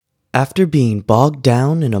After being bogged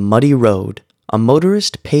down in a muddy road, a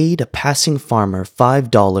motorist paid a passing farmer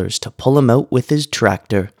 $5 to pull him out with his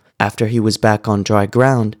tractor. After he was back on dry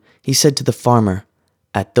ground, he said to the farmer,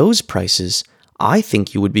 "At those prices, I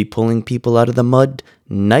think you would be pulling people out of the mud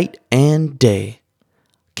night and day."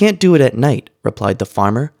 "Can't do it at night," replied the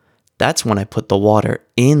farmer. "That's when I put the water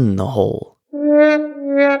in the hole."